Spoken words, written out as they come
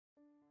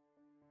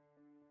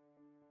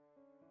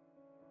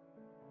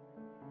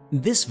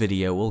This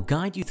video will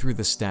guide you through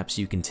the steps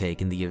you can take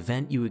in the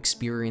event you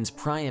experience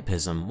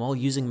priapism while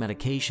using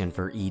medication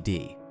for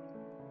ED.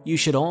 You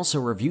should also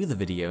review the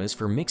videos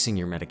for mixing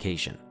your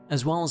medication,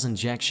 as well as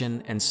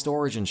injection and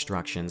storage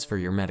instructions for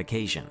your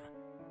medication.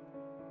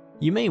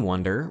 You may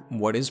wonder,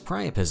 what is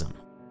priapism?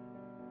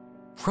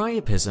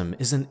 Priapism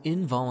is an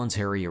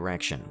involuntary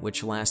erection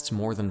which lasts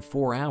more than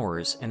 4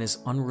 hours and is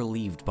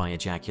unrelieved by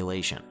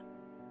ejaculation.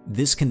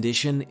 This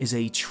condition is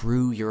a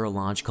true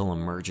urological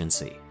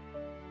emergency.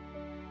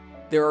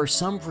 There are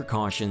some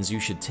precautions you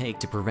should take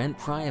to prevent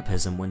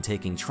priapism when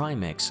taking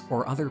Trimix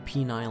or other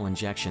penile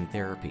injection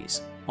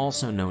therapies,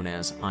 also known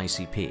as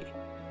ICP.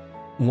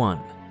 1.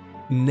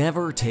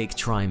 Never take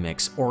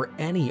Trimix or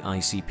any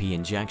ICP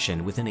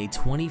injection within a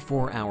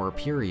 24-hour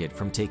period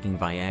from taking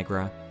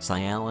Viagra,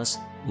 Cialis,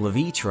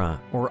 Levitra,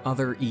 or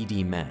other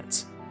ED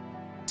meds.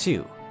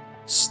 2.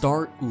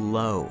 Start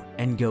low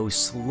and go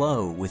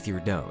slow with your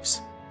dose.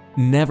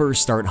 Never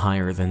start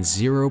higher than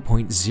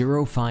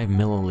 0.05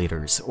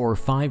 milliliters or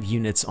 5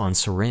 units on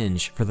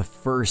syringe for the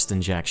first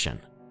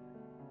injection.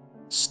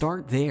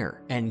 Start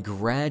there and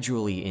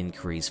gradually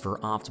increase for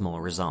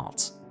optimal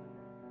results.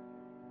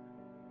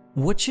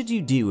 What should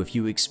you do if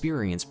you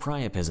experience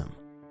priapism?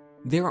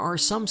 There are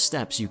some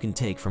steps you can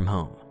take from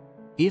home.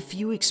 If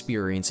you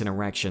experience an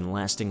erection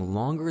lasting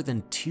longer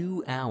than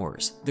 2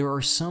 hours, there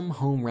are some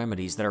home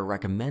remedies that are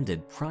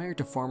recommended prior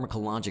to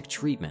pharmacologic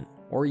treatment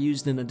or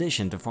used in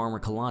addition to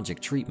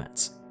pharmacologic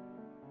treatments.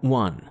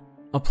 1.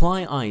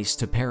 Apply ice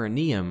to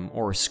perineum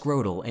or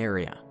scrotal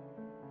area.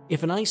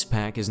 If an ice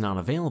pack is not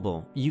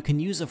available, you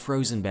can use a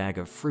frozen bag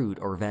of fruit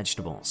or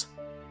vegetables.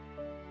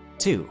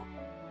 2.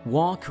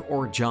 Walk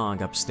or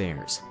jog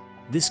upstairs.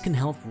 This can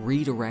help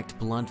redirect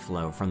blood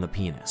flow from the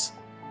penis.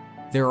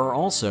 There are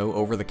also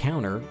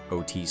over-the-counter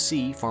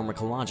 (OTC)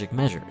 pharmacologic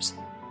measures.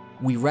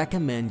 We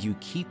recommend you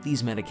keep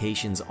these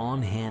medications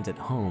on hand at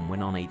home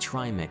when on a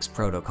Trimix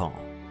protocol.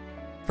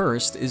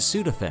 First is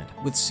Sudafed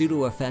with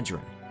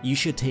pseudoephedrine. You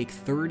should take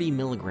 30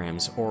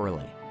 milligrams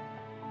orally.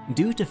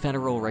 Due to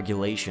federal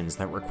regulations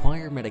that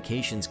require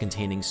medications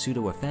containing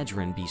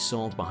pseudoephedrine be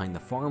sold behind the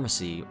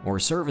pharmacy or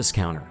service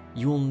counter,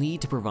 you will need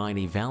to provide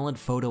a valid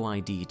photo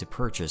ID to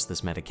purchase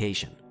this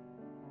medication.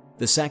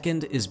 The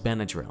second is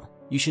Benadryl.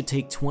 You should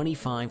take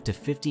 25 to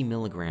 50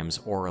 milligrams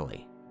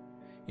orally.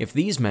 If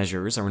these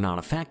measures are not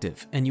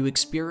effective and you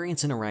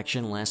experience an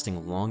erection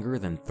lasting longer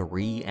than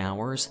 3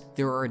 hours,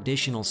 there are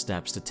additional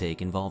steps to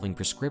take involving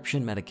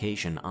prescription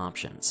medication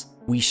options.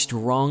 We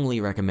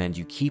strongly recommend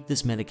you keep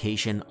this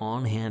medication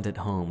on hand at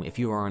home if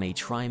you are on a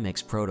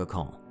Trimix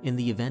protocol in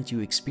the event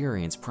you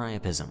experience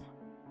priapism.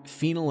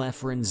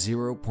 Phenylephrine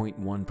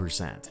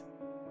 0.1%.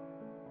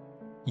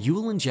 You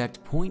will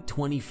inject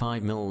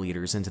 0.25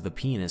 milliliters into the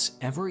penis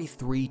every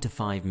 3 to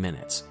 5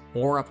 minutes,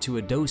 or up to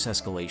a dose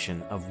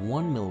escalation of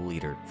 1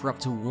 milliliter for up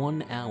to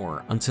 1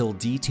 hour until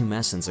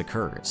detumescence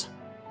occurs.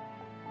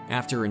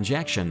 After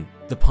injection,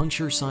 the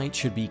puncture site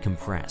should be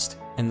compressed,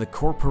 and the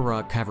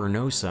corpora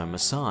cavernosa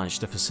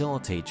massaged to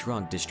facilitate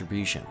drug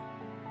distribution.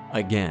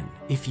 Again,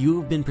 if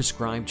you have been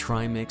prescribed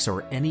Trimix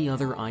or any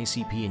other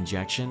ICP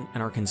injection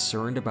and are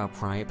concerned about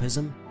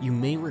priapism, you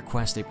may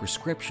request a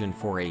prescription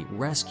for a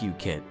rescue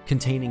kit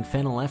containing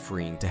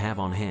phenylephrine to have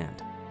on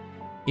hand.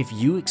 If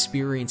you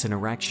experience an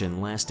erection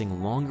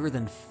lasting longer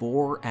than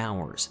 4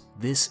 hours,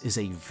 this is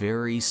a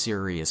very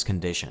serious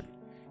condition.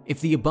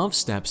 If the above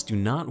steps do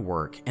not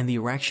work and the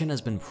erection has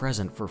been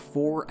present for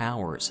 4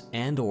 hours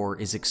and/or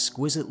is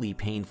exquisitely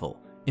painful,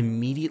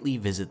 immediately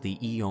visit the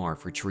ER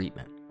for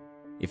treatment.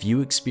 If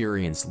you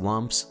experience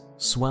lumps,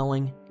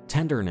 swelling,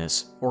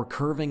 tenderness, or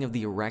curving of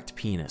the erect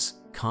penis,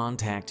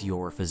 contact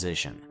your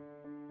physician.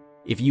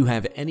 If you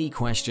have any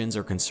questions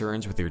or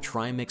concerns with your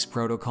Trimix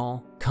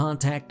protocol,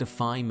 contact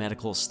Defy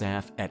medical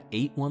staff at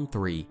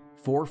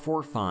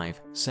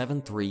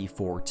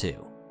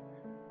 813-445-7342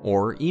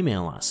 or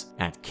email us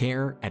at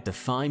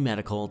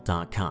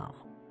care@defymedical.com.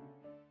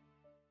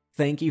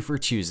 Thank you for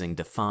choosing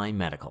Defy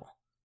Medical.